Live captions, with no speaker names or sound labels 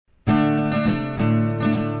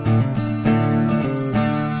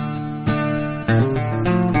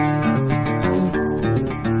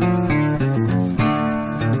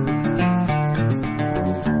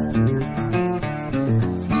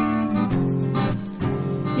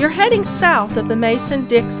You're heading south of the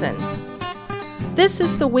Mason-Dixon. This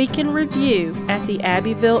is the Week in Review at the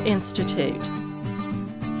Abbeville Institute.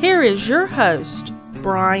 Here is your host,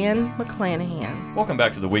 Brian McClanahan. Welcome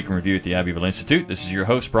back to the Week in Review at the Abbeville Institute. This is your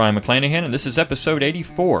host, Brian McClanahan, and this is episode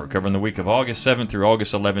 84, covering the week of August 7th through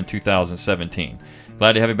August 11, 2017.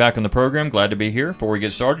 Glad to have you back on the program. Glad to be here. Before we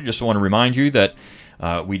get started, just want to remind you that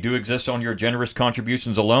we do exist on your generous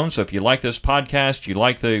contributions alone, so if you like this podcast, you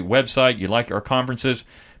like the website, you like our conferences,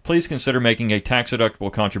 please consider making a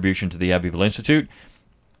tax-deductible contribution to the Abbeville Institute.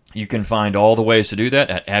 You can find all the ways to do that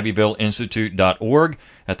at abbevilleinstitute.org.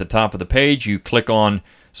 At the top of the page, you click on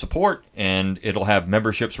support, and it'll have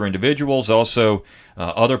memberships for individuals, also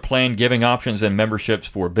other planned giving options and memberships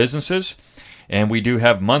for businesses. And we do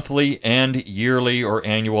have monthly and yearly or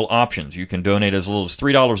annual options. You can donate as little as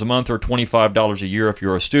 $3 a month or $25 a year if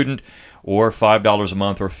you're a student, or $5 a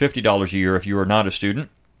month or $50 a year if you are not a student.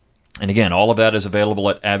 And again, all of that is available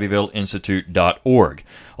at abbevilleinstitute.org.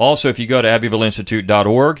 Also, if you go to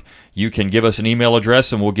abbevilleinstitute.org, you can give us an email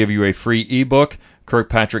address and we'll give you a free ebook,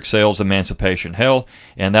 Kirkpatrick Sale's Emancipation Hell,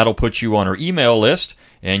 and that'll put you on our email list,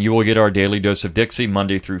 and you will get our Daily Dose of Dixie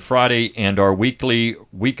Monday through Friday and our weekly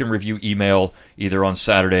Week in Review email either on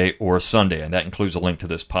Saturday or Sunday, and that includes a link to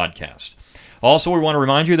this podcast. Also, we want to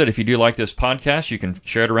remind you that if you do like this podcast, you can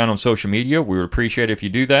share it around on social media. We would appreciate it if you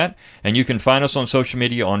do that. And you can find us on social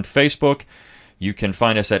media on Facebook. You can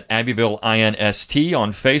find us at Abbeville INST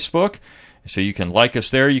on Facebook. So you can like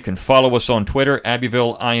us there. You can follow us on Twitter,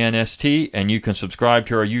 Abbeville INST. And you can subscribe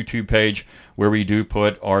to our YouTube page where we do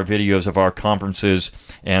put our videos of our conferences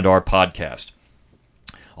and our podcast.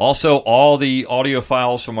 Also, all the audio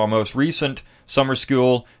files from our most recent summer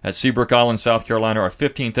school at Seabrook Island, South Carolina, our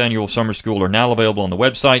 15th annual summer school, are now available on the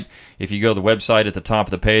website. If you go to the website at the top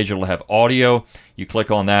of the page, it'll have audio. You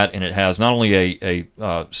click on that, and it has not only a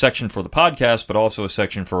section for the podcast, but also a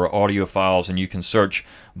section for audio files, and you can search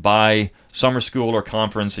by summer school or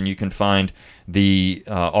conference, and you can find the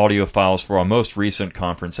audio files for our most recent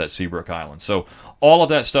conference at Seabrook Island. So all of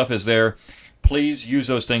that stuff is there. Please use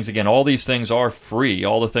those things. Again, all these things are free.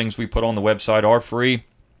 All the things we put on the website are free.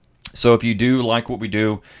 So if you do like what we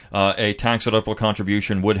do, a tax-deductible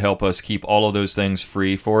contribution would help us keep all of those things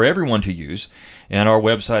free for everyone to use. And our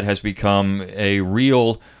website has become a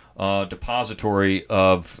real depository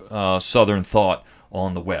of Southern thought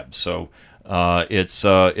on the web. So it's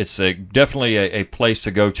definitely a place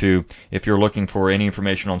to go to if you're looking for any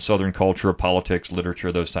information on Southern culture, politics,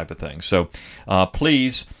 literature, those type of things. So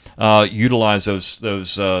please utilize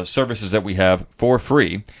those services that we have for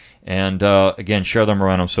free. And again, share them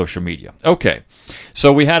around on social media. Okay,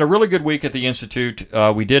 so we had a really good week at the Institute.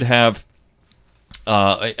 We did have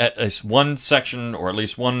one section, or at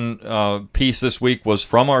least one piece this week was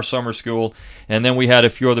from our summer school, and then we had a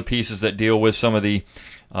few other pieces that deal with some of the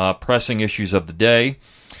pressing issues of the day.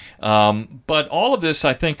 But all of this,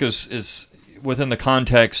 I think, is within the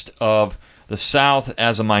context of the South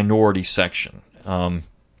as a minority section.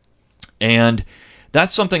 And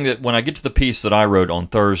that's something that when I get to the piece that I wrote on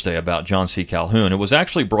Thursday about John C. Calhoun, it was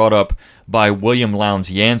actually brought up by William Lowndes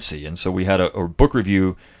Yancey. And so we had a book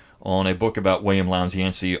review on a book about William Lowndes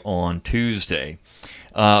Yancey on Tuesday.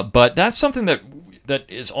 But that's something that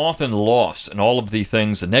is often lost in all of the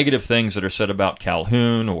things, the negative things that are said about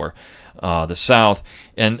Calhoun or the South,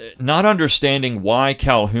 and not understanding why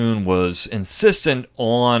Calhoun was insistent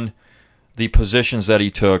on the positions that he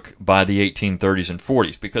took by the 1830s and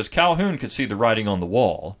 40s, because Calhoun could see the writing on the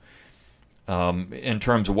wall in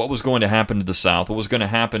terms of what was going to happen to the South, what was going to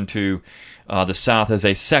happen to the South as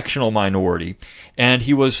a sectional minority, and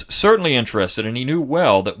he was certainly interested, and he knew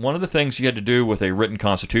well that one of the things you had to do with a written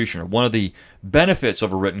constitution, or one of the benefits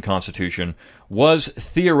of a written constitution, was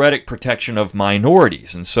theoretic protection of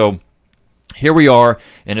minorities. And so here we are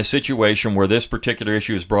in a situation where this particular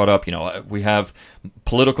issue is brought up. You know, we have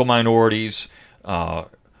political minorities,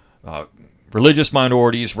 religious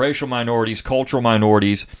minorities, racial minorities, cultural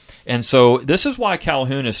minorities. And so this is why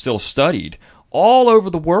Calhoun is still studied all over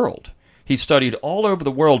the world. He's studied all over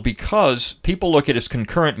the world because people look at his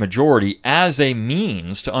concurrent majority as a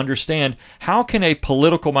means to understand how can a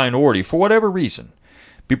political minority, for whatever reason,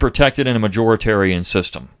 be protected in a majoritarian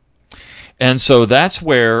system. And so that's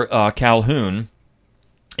where Calhoun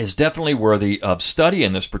is definitely worthy of study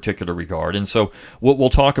in this particular regard. And so we'll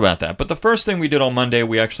talk about that. But the first thing we did on Monday,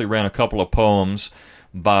 we actually ran a couple of poems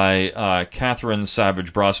by Catherine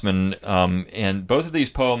Savage Brosman. And both of these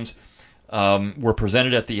poems were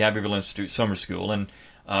presented at the Abbeville Institute Summer School. And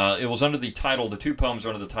it was under the title, the two poems are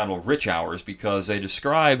under the title Rich Hours, because they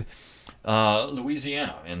describe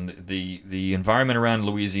Louisiana and the environment around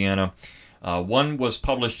Louisiana. One was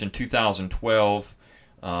published in 2012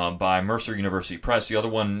 by Mercer University Press. The other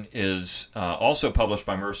one is also published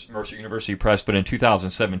by Mercer University Press, but in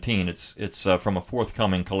 2017. It's from a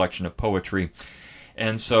forthcoming collection of poetry.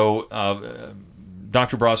 And so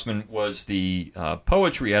Dr. Brossman was the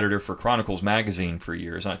poetry editor for Chronicles magazine for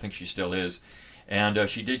years, and I think she still is. And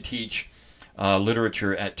she did teach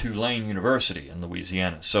literature at Tulane University in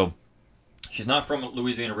Louisiana. So she's not from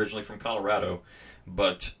Louisiana originally, from Colorado,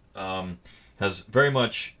 but has very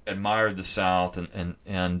much admired the South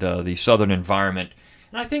and the Southern environment.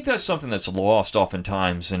 And I think that's something that's lost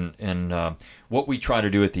oftentimes in what we try to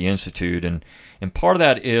do at the Institute. And part of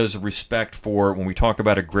that is respect for, when we talk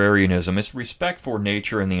about agrarianism, it's respect for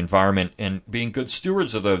nature and the environment and being good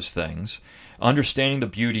stewards of those things, understanding the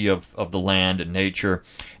beauty of the land and nature,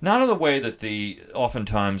 not in the way that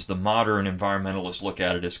oftentimes the modern environmentalists look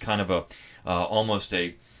at it as kind of almost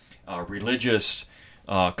a religious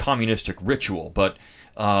communistic ritual, but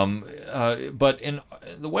in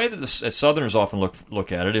the way that as Southerners often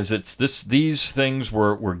look at it is these things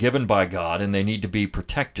were given by God and they need to be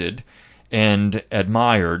protected and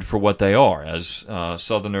admired for what they are, as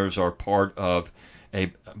Southerners are part of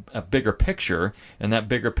a bigger picture, and that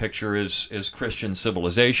bigger picture is Christian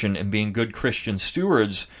civilization and being good Christian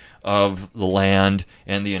stewards of the land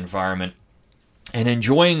and the environment and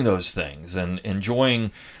enjoying those things and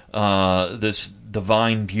enjoying this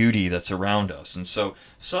divine beauty that's around us. And so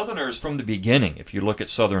Southerners from the beginning, if you look at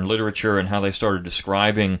Southern literature and how they started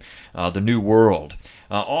describing the New World,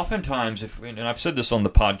 oftentimes, and I've said this on the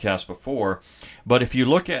podcast before, but if you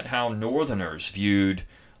look at how Northerners viewed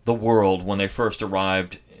the world when they first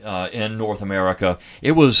arrived in North America,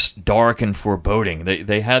 it was dark and foreboding.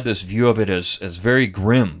 They had this view of it as very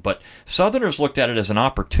grim, but Southerners looked at it as an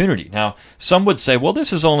opportunity. Now, some would say, well,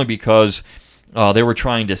 this is only because they were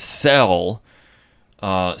trying to sell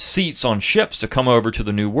seats on ships to come over to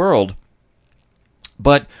the New World.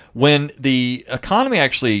 But when the economy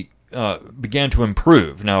actually began to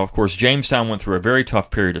improve, now, of course, Jamestown went through a very tough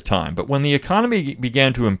period of time, but when the economy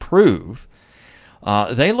began to improve,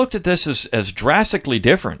 they looked at this as drastically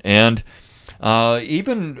different. And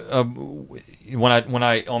even when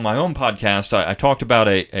I on my own podcast, I talked about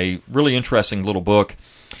a really interesting little book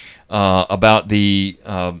about the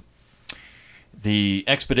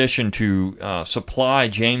expedition to supply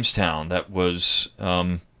Jamestown that was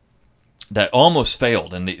that almost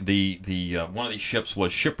failed, and the one of these ships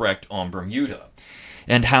was shipwrecked on Bermuda,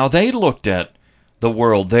 and how they looked at the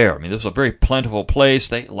world there. I mean, this was a very plentiful place.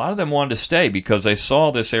 A lot of them wanted to stay because they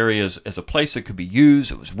saw this area as a place that could be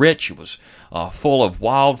used. It was rich. It was full of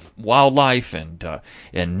wildlife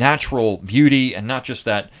and natural beauty, and not just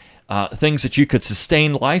that, things that you could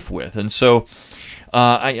sustain life with. And so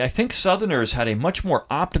I think Southerners had a much more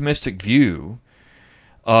optimistic view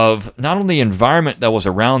of not only the environment that was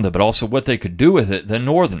around them, but also what they could do with it than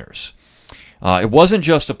Northerners. It wasn't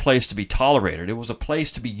just a place to be tolerated. It was a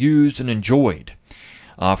place to be used and enjoyed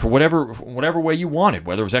for whatever way you wanted,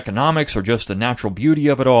 whether it was economics or just the natural beauty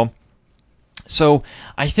of it all. So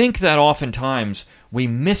I think that oftentimes we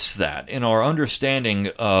miss that in our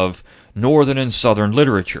understanding of Northern and Southern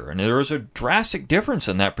literature. And there is a drastic difference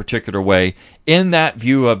in that particular way in that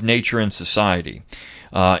view of nature and society.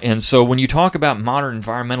 And so when you talk about modern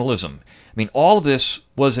environmentalism, I mean, all of this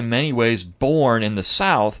was in many ways born in the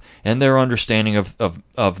South and their understanding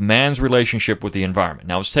of man's relationship with the environment.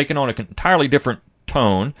 Now, it's taken on an entirely different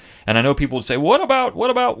tone, and I know people would say, what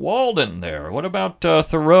about Walden there? What about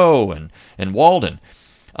Thoreau and Walden?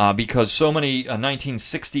 Because so many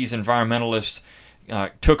 1960s environmentalists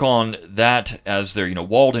took on that as their,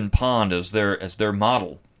 Walden Pond as their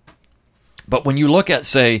model. But when you look at,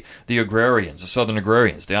 say, the agrarians, the Southern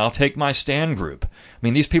agrarians, the I'll Take My Stand group, I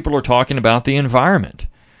mean, these people are talking about the environment.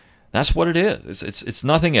 That's what it is. It's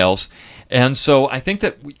nothing else. And so I think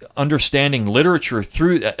that understanding literature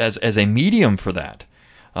through as a medium for that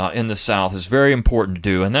in the South is very important to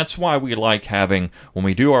do. And that's why we like having, when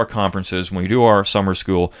we do our conferences, when we do our summer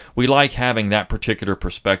school, we like having that particular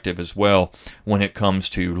perspective as well when it comes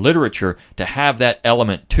to literature, to have that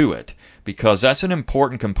element to it, because that's an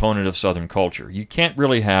important component of Southern culture. You can't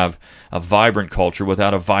really have a vibrant culture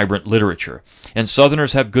without a vibrant literature. And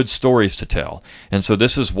Southerners have good stories to tell. And so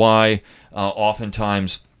this is why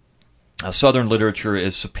oftentimes Southern literature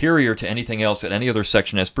is superior to anything else that any other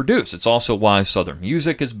section has produced. It's also why Southern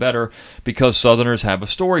music is better, because Southerners have a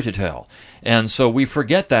story to tell. And so we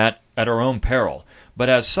forget that at our own peril. But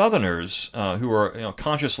as Southerners who are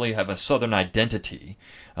consciously have a Southern identity,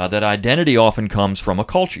 that identity often comes from a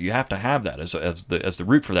culture. You have to have that as the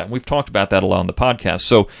root for that. And we've talked about that a lot on the podcast.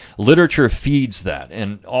 So literature feeds that,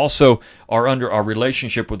 and also our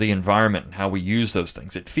relationship with the environment and how we use those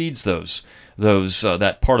things. It feeds those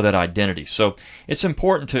that part of that identity. So it's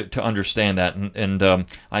important to understand that, and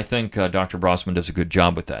I think Dr. Brosman does a good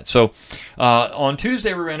job with that. So on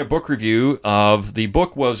Tuesday we ran a book review of the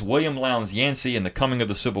book was William Lowndes Yancey and the Coming of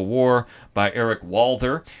the Civil War by Eric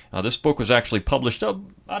Walther. This book was actually published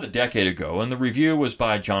about a decade ago, and the review was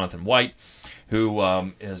by Jonathan White, who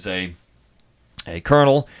is a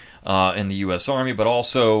colonel in the U.S. Army, but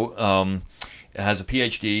also has a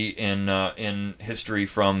PhD in history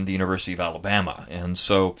from the University of Alabama, and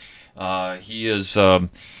so he is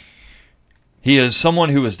someone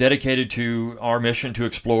who is dedicated to our mission to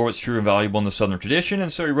explore what's true and valuable in the Southern tradition.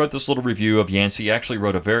 And so he wrote this little review of Yancey. He actually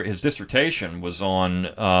wrote his dissertation was on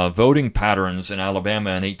voting patterns in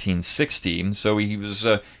Alabama in 1860. So he's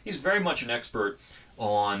very much an expert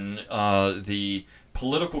on the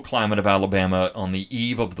political climate of Alabama on the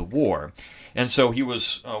eve of the war. And so he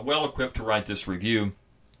was well equipped to write this review.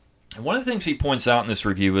 And one of the things he points out in this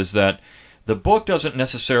review is that the book doesn't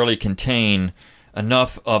necessarily contain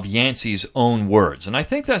enough of Yancey's own words. And I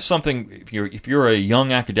think that's something, if you're a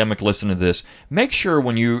young academic listening to this, make sure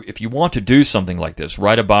if you want to do something like this,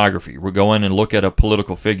 write a biography, we're going and look at a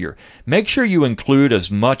political figure, make sure you include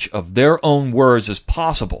as much of their own words as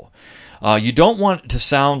possible. You don't want to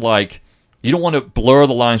sound like, you don't want to blur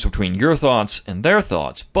the lines between your thoughts and their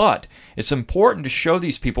thoughts, but it's important to show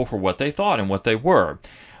these people for what they thought and what they were.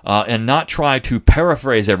 And not try to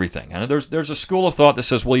paraphrase everything. And there's a school of thought that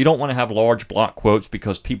says, well, you don't want to have large block quotes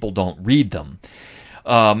because people don't read them.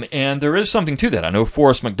 And there is something to that. I know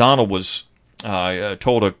Forrest McDonald was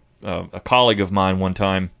told a colleague of mine one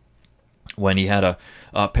time when he had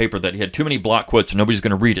a paper that he had too many block quotes and nobody's going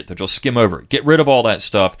to read it. They'll just skim over it. Get rid of all that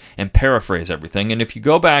stuff and paraphrase everything. And if you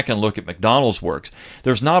go back and look at McDonald's works,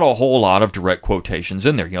 there's not a whole lot of direct quotations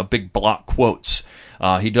in there, big block quotes.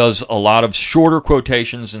 He does a lot of shorter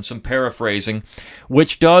quotations and some paraphrasing,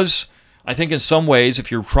 which does, I think in some ways, if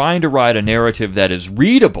you're trying to write a narrative that is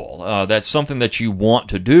readable, that's something that you want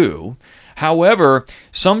to do. However,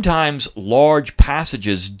 sometimes large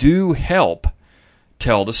passages do help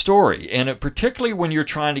tell the story, and particularly when you're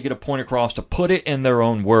trying to get a point across, to put it in their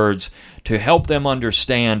own words, to help them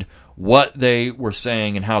understand what they were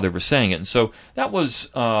saying and how they were saying it. And so that was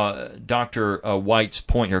Dr. White's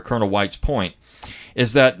point here, Colonel White's point,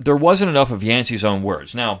 is that there wasn't enough of Yancey's own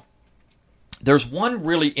words. Now, there's one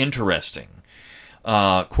really interesting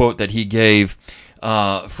quote that he gave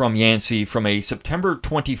from Yancey from a September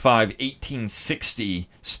 25, 1860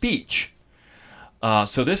 speech.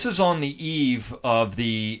 So this is on the eve of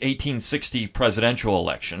the 1860 presidential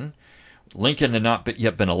election. Lincoln had not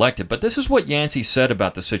yet been elected, but this is what Yancey said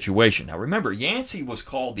about the situation. Now remember, Yancey was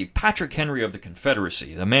called the Patrick Henry of the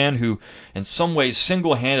Confederacy, the man who in some ways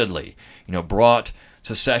single-handedly brought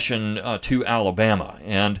secession to Alabama.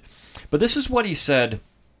 But this is what he said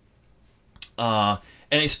in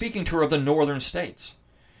a speaking tour of the northern states.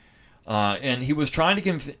 And he was trying to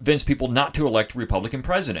convince people not to elect a Republican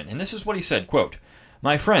president. And this is what he said, quote,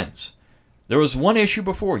 "My friends, there was one issue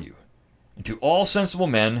before you, and to all sensible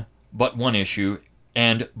men but one issue,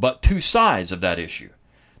 and but two sides of that issue.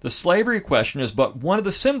 The slavery question is but one of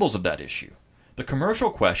the symbols of that issue. The commercial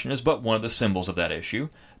question is but one of the symbols of that issue.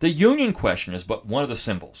 The Union question is but one of the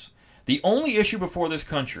symbols. The only issue before this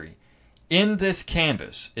country in this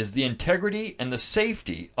canvass is the integrity and the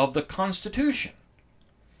safety of the Constitution.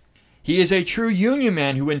 He is a true Union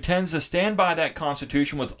man who intends to stand by that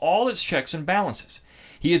Constitution with all its checks and balances.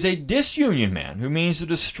 He is a disunion man who means to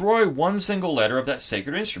destroy one single letter of that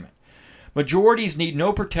sacred instrument. Majorities need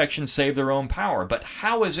no protection save their own power. But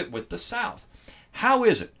how is it with the South? How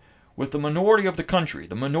is it with the minority of the country,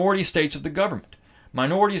 the minority states of the government?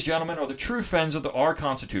 Minorities, gentlemen, are the true friends of our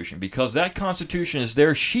Constitution, because that Constitution is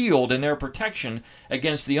their shield and their protection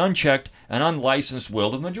against the unchecked and unlicensed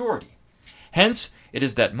will of the majority. Hence, it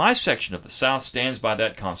is that my section of the South stands by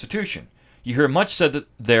that Constitution. You hear much said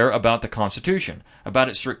there about the Constitution, about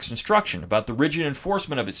its strict construction, about the rigid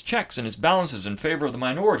enforcement of its checks and its balances in favor of the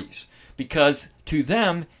minorities, because to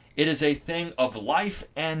them it is a thing of life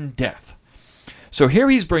and death." So here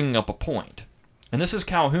he's bringing up a point, and this is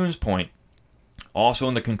Calhoun's point, also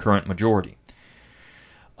in the concurrent majority.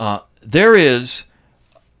 There is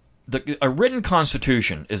a written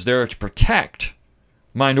Constitution is there to protect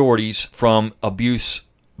minorities from abuse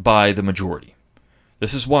by the majority.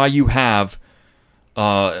 This is why you have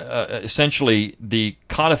essentially the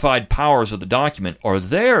codified powers of the document are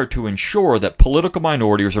there to ensure that political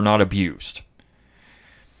minorities are not abused.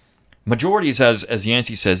 Majorities, as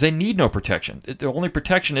Yancey says, they need no protection. The only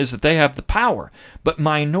protection is that they have the power. But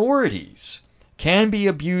minorities can be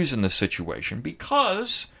abused in this situation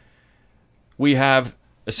because we have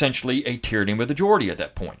essentially a tyranny majority at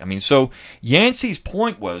that point. I mean, so Yancey's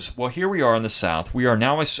point was, well, here we are in the South. We are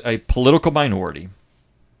now a political minority,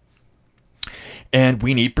 and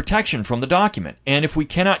we need protection from the document. And if we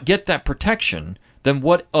cannot get that protection, then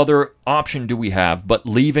what other option do we have but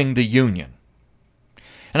leaving the Union?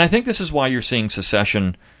 And I think this is why you're seeing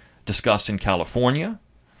secession discussed in California,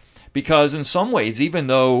 because in some ways, even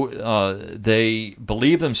though they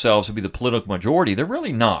believe themselves to be the political majority, they're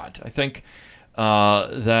really not. I think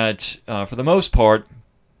that for the most part,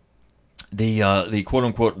 the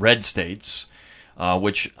quote-unquote red states,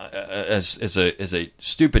 which is a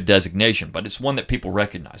stupid designation, but it's one that people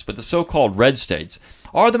recognize. But the so-called red states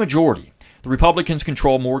are the majority. The Republicans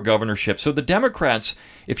control more governorships. So the Democrats,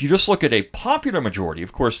 if you just look at a popular majority,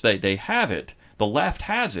 of course they have it. The left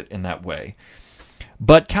has it in that way.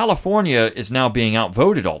 But California is now being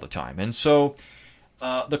outvoted all the time. And so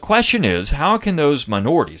the question is, how can those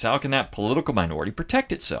minorities, how can that political minority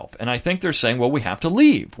protect itself? And I think they're saying, well, we have to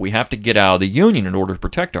leave. We have to get out of the Union in order to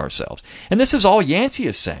protect ourselves. And this is all Yancey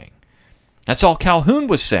is saying. That's all Calhoun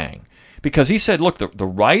was saying. Because he said, look, the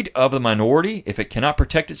right of the minority, if it cannot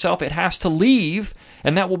protect itself, it has to leave,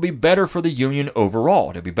 and that will be better for the Union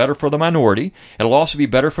overall. It'll be better for the minority. It'll also be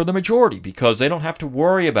better for the majority, because they don't have to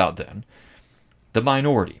worry about then the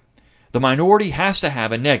minority. The minority has to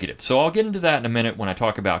have a negative. So I'll get into that in a minute when I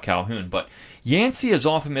talk about Calhoun. But Yancey is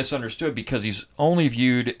often misunderstood because he's only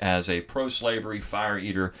viewed as a pro-slavery fire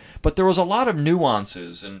eater. But there was a lot of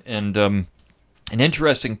nuances and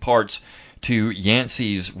interesting parts to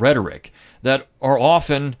Yancey's rhetoric that are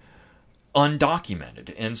often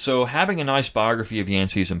undocumented. And so having a nice biography of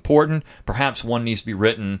Yancey is important. Perhaps one needs to be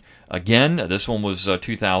written again. This one was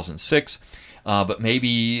 2006. But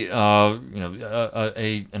maybe an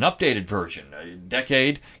updated version, a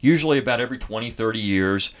decade, usually about every 20, 30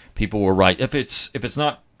 years, people will write. If it's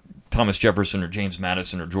not Thomas Jefferson or James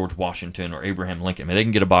Madison or George Washington or Abraham Lincoln, I mean, they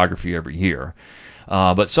can get a biography every year.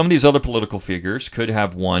 But some of these other political figures could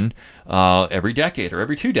have one every decade or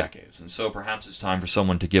every 2 decades. And so perhaps it's time for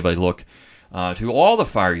someone to give a look to all the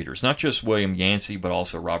fire eaters, not just William Yancey, but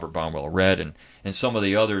also Robert Barnwell Red and some of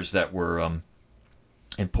the others that were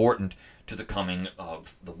important to the coming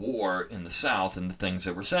of the war in the South and the things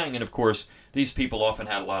that we're saying. And of course, these people often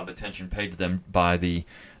had a lot of attention paid to them by the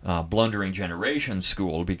Blundering Generation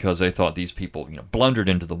School because they thought these people blundered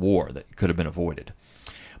into the war that could have been avoided.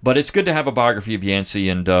 But it's good to have a biography of Yancey,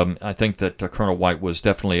 and I think that Colonel White was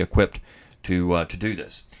definitely equipped to do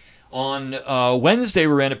this. On Wednesday,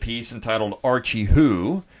 we ran a piece entitled Archie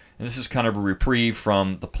Who, and this is kind of a reprieve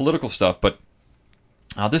from the political stuff, but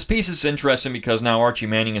this piece is interesting because now Archie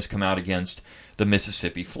Manning has come out against the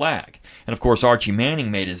Mississippi flag. And of course, Archie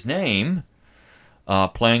Manning made his name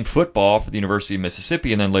playing football for the University of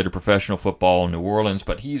Mississippi and then later professional football in New Orleans,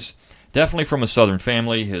 but he's definitely from a Southern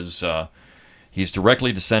family. He's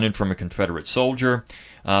directly descended from a Confederate soldier.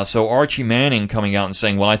 So Archie Manning coming out and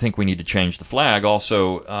saying, well, I think we need to change the flag.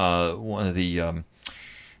 Also, one of the,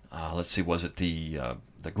 was it the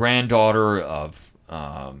granddaughter of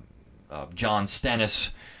John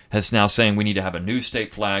Stennis is now saying we need to have a new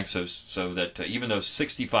state flag so that even though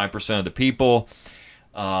 65% of the people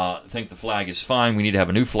think the flag is fine, we need to have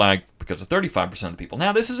a new flag because of 35% of the people.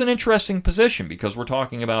 Now, this is an interesting position because we're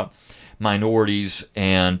talking about minorities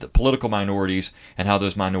and political minorities and how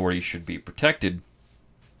those minorities should be protected.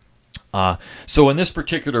 So in this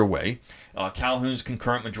particular way, Calhoun's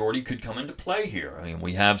concurrent majority could come into play here. I mean,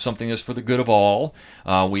 we have something that's for the good of all,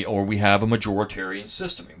 we have a majoritarian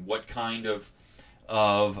system. I mean, what kind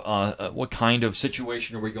of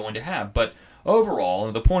situation are we going to have? But overall,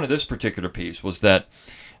 and the point of this particular piece was that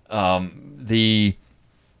the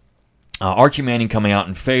Archie Manning coming out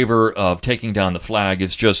in favor of taking down the flag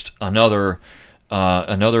is just another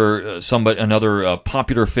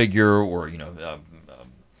popular figure or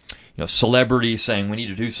celebrity saying we need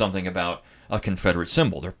to do something about a Confederate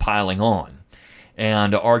symbol. They're piling on,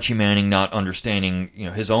 and Archie Manning not understanding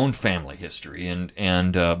his own family history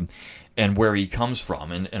and where he comes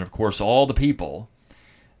from, and of course all the people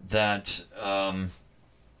that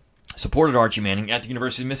supported Archie Manning at the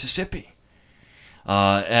University of Mississippi.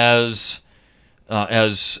 As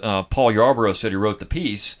Paul Yarborough said, he wrote the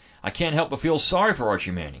piece, I can't help but feel sorry for Archie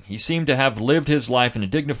Manning. He seemed to have lived his life in a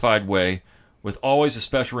dignified way with always a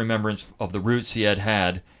special remembrance of the roots he had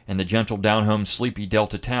had and the gentle down-home sleepy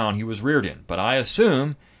Delta town he was reared in. But I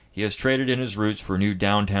assume he has traded in his roots for new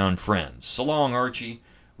downtown friends. So long, Archie.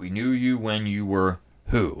 We knew you when you were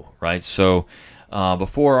who, right? So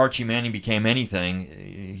before Archie Manning became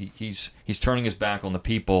anything, he's turning his back on the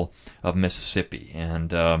people of Mississippi. And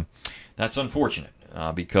that's unfortunate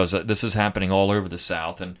because this is happening all over the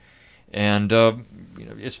South. And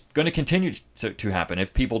it's going to continue to happen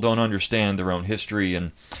if people don't understand their own history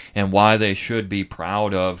and why they should be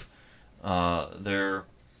proud of their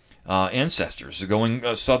ancestors,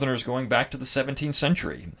 Southerners going back to the 17th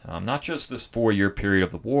century. Not just this 4-year period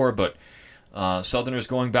of the war, but Southerners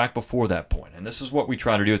going back before that point. And this is what we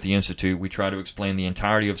try to do at the Institute. We try to explain the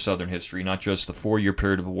entirety of Southern history, not just the 4-year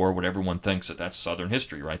period of the war, what everyone thinks that's Southern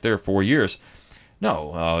history right there, 4 years.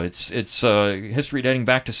 No, it's history dating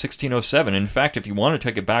back to 1607. In fact, if you want to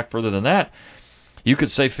take it back further than that, you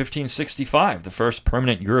could say 1565. The first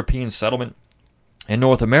permanent European settlement in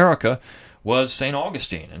North America was St.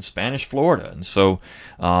 Augustine in Spanish Florida. And so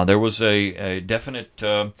there was a definite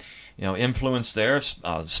influence there,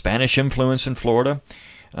 Spanish influence in Florida.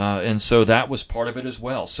 And so that was part of it as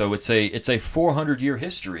well. So it's a 400-year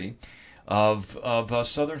history of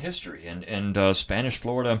Southern history, and Spanish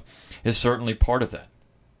Florida is certainly part of that.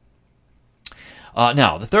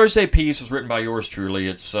 Now, the Thursday piece was written by yours truly.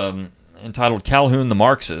 It's entitled Calhoun the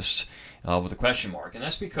Marxist, with a question mark, and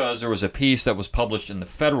that's because there was a piece that was published in the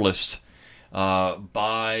Federalist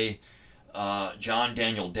by John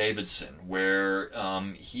Daniel Davidson, where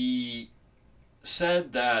he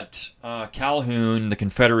said that Calhoun, the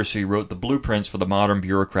Confederacy, wrote the blueprints for the modern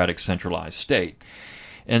bureaucratic centralized state.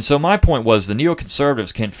 And so my point was the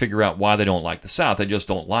neoconservatives can't figure out why they don't like the South. They just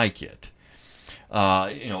don't like it.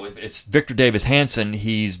 If it's Victor Davis Hanson,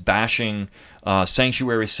 he's bashing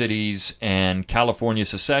sanctuary cities and California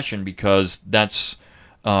secession because that's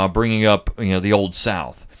bringing up the old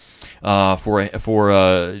South.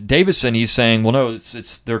 For Davison, he's saying, well, no,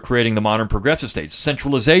 they're creating the modern progressive state.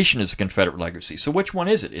 Centralization is the Confederate legacy. So which one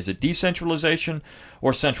is it? Is it decentralization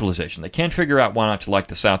or centralization? They can't figure out why not to like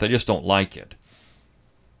the South. They just don't like it.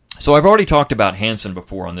 So I've already talked about Hanson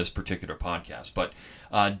before on this particular podcast, but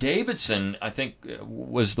Davidson, I think,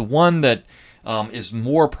 was the one that is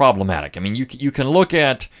more problematic. I mean, you can look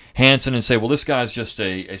at Hanson and say, well, this guy's just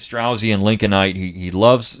a Straussian Lincolnite. He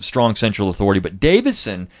loves strong central authority. But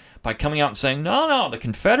Davidson, by coming out and saying, no, the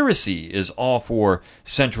Confederacy is all for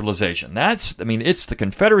centralization. It's the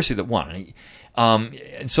Confederacy that won.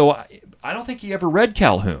 And so I don't think he ever read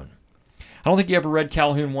Calhoun. I don't think he ever read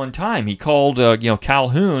Calhoun one time. He called,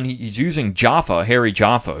 Calhoun, he's using Jaffa, Harry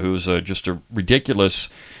Jaffa, who's just a ridiculous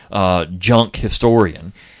junk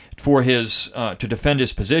historian, for to defend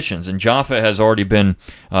his positions. And Jaffa has already been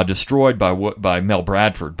destroyed by Mel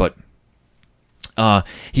Bradford. But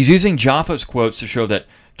he's using Jaffa's quotes to show that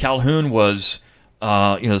Calhoun was,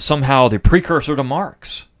 somehow the precursor to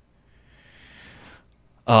Marx.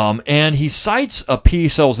 And he cites a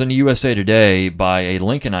piece that was in the USA Today by a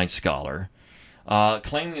Lincolnite scholar,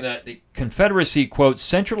 claiming that the Confederacy, quote,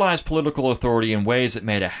 centralized political authority in ways that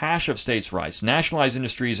made a hash of states' rights, nationalized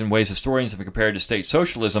industries in ways historians have compared to state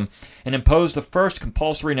socialism, and imposed the first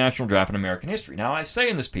compulsory national draft in American history. Now, I say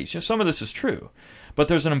in this piece, some of this is true, but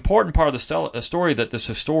there's an important part of the story that this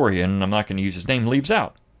historian, I'm not going to use his name, leaves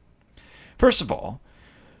out. First of all,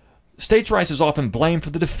 states' rights is often blamed for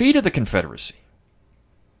the defeat of the Confederacy.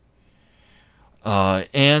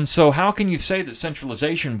 And so how can you say that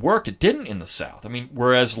centralization worked? It didn't in the South. I mean,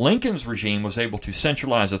 whereas Lincoln's regime was able to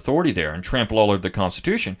centralize authority there and trample all over the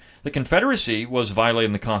Constitution, the Confederacy was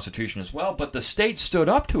violating the Constitution as well, but the states stood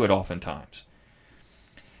up to it oftentimes.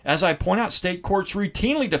 As I point out, state courts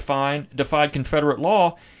routinely defied Confederate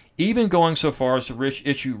law, even going so far as to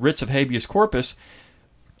issue writs of habeas corpus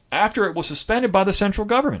after it was suspended by the central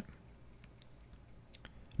government.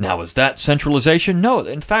 Now, is that centralization? No.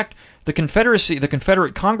 In fact, the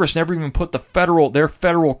Confederate Congress never even put their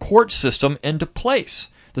federal court system into place.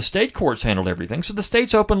 The state courts handled everything, so the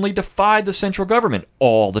states openly defied the central government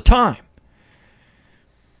all the time.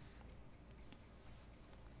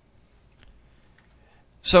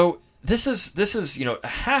 So this is a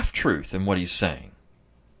half-truth in what he's saying.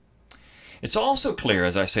 It's also clear,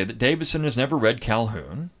 as I say, that Davidson has never read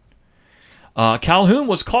Calhoun. Calhoun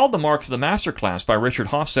was called the Marx of the Master Class by Richard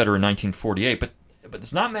Hofstadter in 1948, but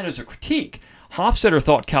it's not meant as a critique. Hofstadter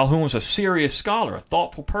thought Calhoun was a serious scholar, a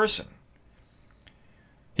thoughtful person.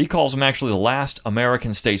 He calls him actually the last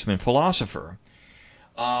American statesman philosopher.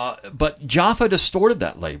 But Jaffa distorted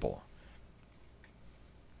that label.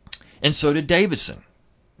 And so did Davidson.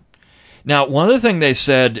 Now, one other thing they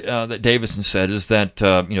said, that Davison said, is that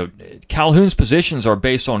Calhoun's positions are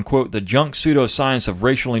based on, quote, the junk pseudoscience of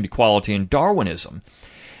racial inequality and Darwinism.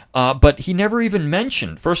 But he never even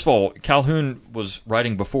mentioned. First of all, Calhoun was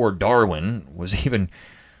writing before Darwin was even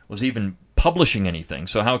publishing anything.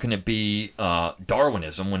 So how can it be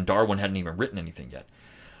Darwinism when Darwin hadn't even written anything yet?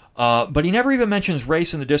 But he never even mentions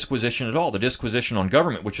race in the disquisition at all. The disquisition on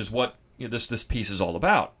government, which is what this piece is all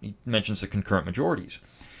about. He mentions the concurrent majorities.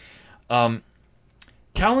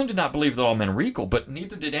 Calhoun did not believe that all men were equal, but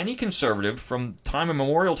neither did any conservative from time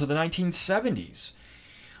immemorial to the 1970s.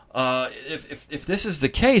 If this is the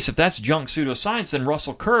case, if that's junk pseudoscience, then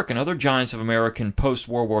Russell Kirk and other giants of American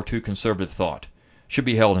post-World War II conservative thought should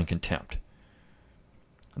be held in contempt.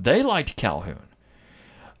 They liked Calhoun.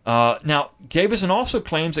 Now, Davison also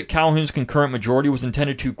claims that Calhoun's concurrent majority was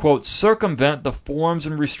intended to, quote, circumvent the forms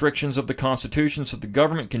and restrictions of the Constitution so the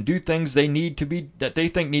government can do things that they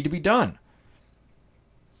think need to be done.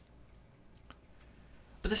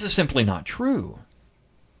 But this is simply not true.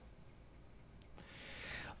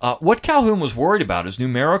 What Calhoun was worried about is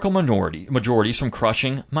numerical majorities from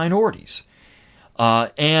crushing minorities.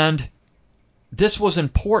 And this was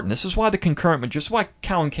important. This is why just why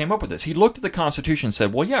Calhoun came up with this. He looked at the Constitution and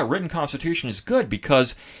said, well, yeah, a written Constitution is good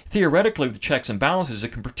because theoretically with the checks and balances,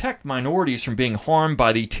 it can protect minorities from being harmed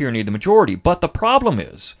by the tyranny of the majority. But the problem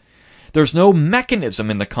is there's no mechanism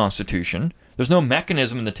in the Constitution. There's no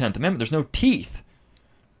mechanism in the 10th Amendment. There's no teeth.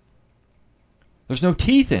 There's no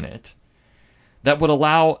teeth in it that would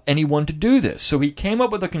allow anyone to do this. So he came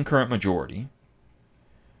up with a concurrent majority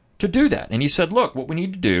to do that. And he said, look, what we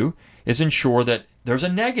need to do is ensure that there's a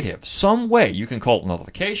negative, some way. You can call it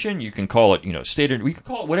nullification, you can call it, we can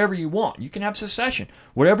call it whatever you want. You can have secession,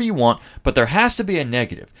 whatever you want, but there has to be a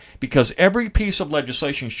negative because every piece of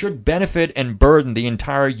legislation should benefit and burden the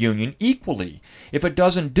entire Union equally. If it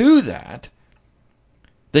doesn't do that,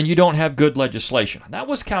 then you don't have good legislation. That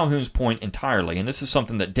was Calhoun's point entirely, and this is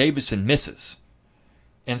something that Davison misses.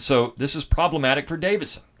 And so this is problematic for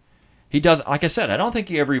Davison. He does, like I said, I don't think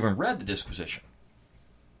he ever even read the disquisition.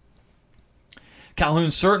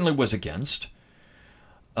 Calhoun certainly was against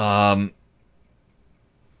mob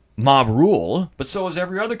rule, but so was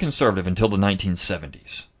every other conservative until the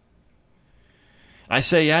 1970s. I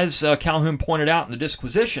say, as Calhoun pointed out in the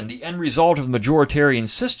disquisition, the end result of the majoritarian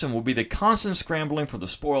system will be the constant scrambling for the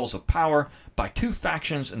spoils of power by two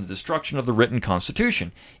factions and the destruction of the written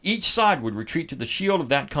Constitution. Each side would retreat to the shield of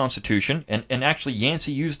that Constitution, and actually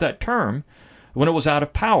Yancey used that term when it was out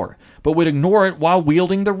of power, but would ignore it while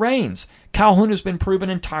wielding the reins. Calhoun has been proven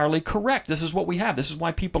entirely correct. This is what we have. This is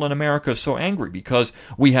why people in America are so angry, because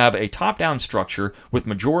we have a top-down structure with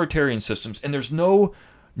majoritarian systems, and there's no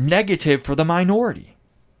negative for the minority.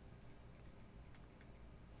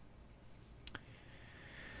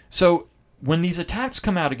 So when these attacks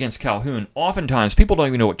come out against Calhoun, oftentimes people don't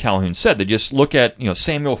even know what Calhoun said. They just look at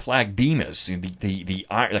Samuel Flagg Bemis,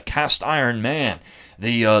 the cast iron man,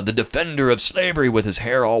 the defender of slavery with his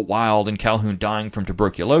hair all wild, and Calhoun dying from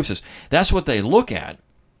tuberculosis. That's what they look at.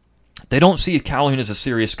 They don't see Calhoun as a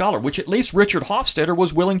serious scholar, which at least Richard Hofstadter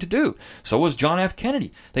was willing to do. So was John F.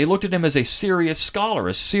 Kennedy. They looked at him as a serious scholar,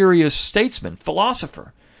 a serious statesman,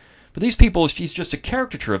 philosopher. But these people, he's just a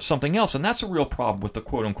caricature of something else, and that's a real problem with the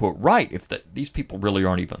quote-unquote right, if these people really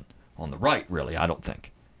aren't even on the right, really, I don't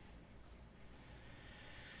think.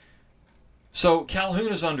 So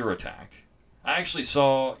Calhoun is under attack. I actually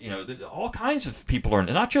saw, all kinds of people are,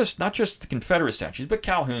 not just the Confederate statues, but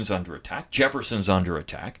Calhoun's under attack, Jefferson's under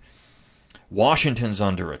attack, Washington's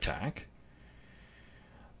under attack,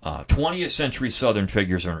 20th century Southern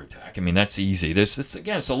figures are under attack. I mean, that's easy.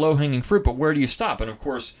 It's a low-hanging fruit, but where do you stop? And of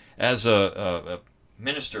course, as a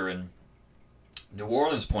minister in New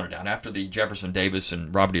Orleans pointed out, after the Jefferson Davis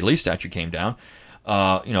and Robert E. Lee statue came down,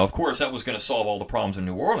 of course that was going to solve all the problems in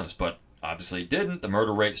New Orleans, but obviously it didn't. The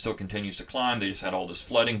murder rate still continues to climb. They just had all this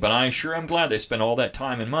flooding, but I sure am glad they spent all that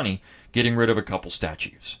time and money getting rid of a couple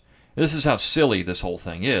statues. This is how silly this whole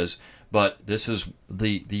thing is, but this is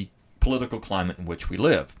the political climate in which we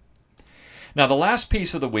live. Now, the last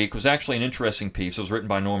piece of the week was actually an interesting piece. It was written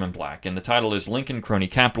by Norman Black, and the title is Lincoln, Crony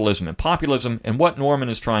Capitalism, and Populism. And what Norman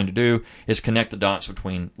is trying to do is connect the dots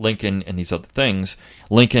between Lincoln and these other things.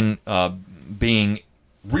 Lincoln being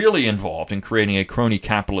really involved in creating a crony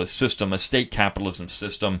capitalist system, a state capitalism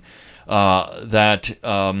system that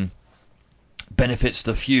benefits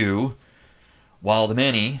the few, while the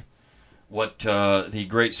many, what the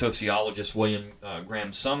great sociologist William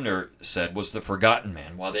Graham Sumner said was the forgotten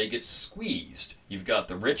man. While they get squeezed, you've got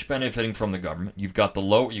the rich benefiting from the government, you've got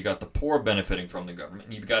the poor benefiting from the government,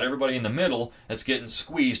 and you've got everybody in the middle that's getting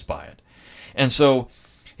squeezed by it. And so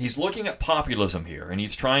he's looking at populism here, and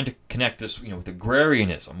he's trying to connect this, with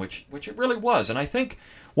agrarianism, which it really was. And I think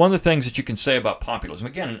one of the things that you can say about populism,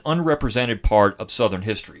 again, an unrepresented part of Southern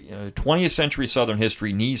history, 20th century Southern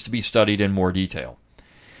history needs to be studied in more detail.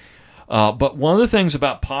 But one of the things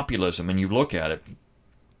about populism, and you look at it,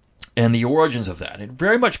 and the origins of that, it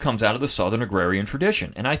very much comes out of the Southern agrarian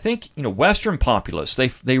tradition. And I think, Western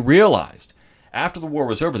populists, they realized after the war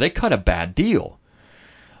was over, they cut a bad deal.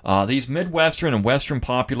 These Midwestern and Western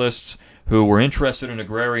populists who were interested in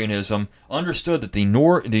agrarianism understood that the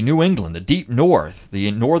New England, the deep North, the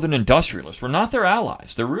Northern industrialists were not their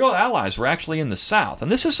allies. Their real allies were actually in the South. And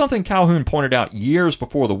this is something Calhoun pointed out years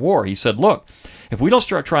before the war. He said, look, if we don't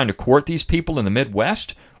start trying to court these people in the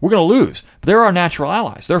Midwest, we're going to lose. But they're our natural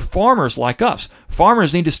allies. They're farmers like us.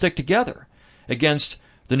 Farmers need to stick together against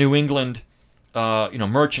the New England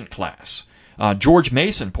merchant class. George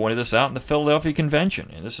Mason pointed this out in the Philadelphia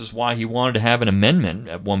Convention, and this is why he wanted to have an amendment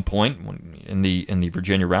at one point in the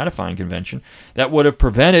Virginia Ratifying Convention that would have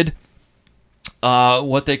prevented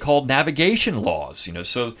what they called navigation laws,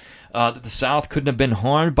 so that the South couldn't have been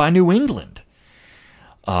harmed by New England.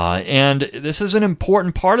 And this is an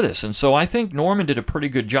important part of this, and so I think Norman did a pretty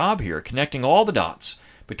good job here, connecting all the dots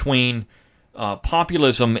between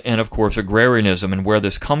populism and, of course, agrarianism and where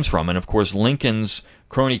this comes from. And, of course, Lincoln's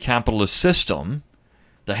crony capitalist system,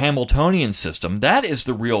 the Hamiltonian system,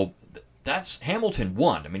 that's Hamilton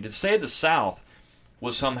won. I mean, to say the South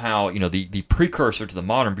was somehow, the precursor to the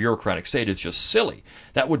modern bureaucratic state is just silly.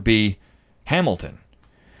 That would be Hamilton.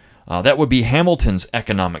 That would be Hamilton's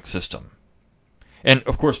economic system. And,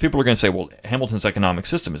 of course, people are going to say, well, Hamilton's economic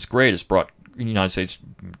system is great. It's brought the United States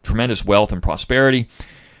tremendous wealth and prosperity.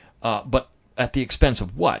 But at the expense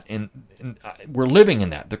of what? And we're living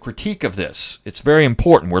in that. The critique of this, it's very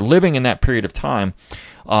important. We're living in that period of time.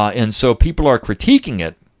 And so people are critiquing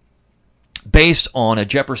it based on a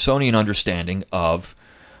Jeffersonian understanding of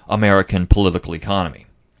American political economy.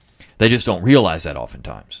 They just don't realize that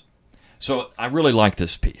oftentimes. So I really like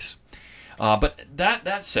this piece. But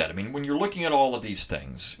that said, I mean, when you're looking at all of these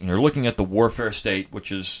things, you're looking at the warfare state,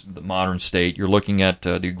 which is the modern state, you're looking at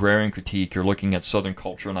the agrarian critique, you're looking at Southern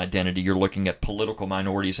culture and identity, you're looking at political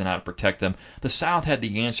minorities and how to protect them. The South had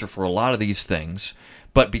the answer for a lot of these things,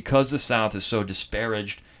 but because the South is so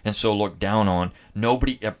disparaged and so looked down on,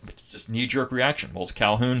 it's just knee-jerk reaction. Well, it's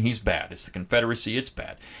Calhoun, he's bad. It's the Confederacy, it's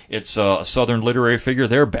bad. It's a Southern literary figure,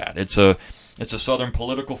 they're bad. It's a Southern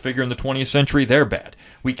political figure in the 20th century, they're bad.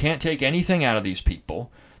 We can't take anything out of these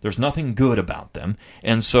people. There's nothing good about them.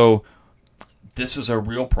 And so this is a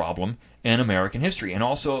real problem in American history and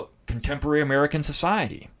also contemporary American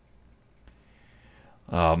society.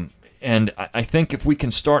 And I think if we can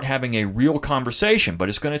start having a real conversation, but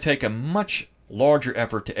it's going to take a much larger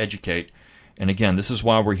effort to educate. And again, this is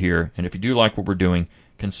why we're here. And if you do like what we're doing,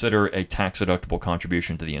 consider a tax-deductible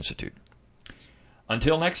contribution to the Institute.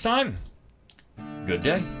 Until next time, good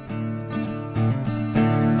day.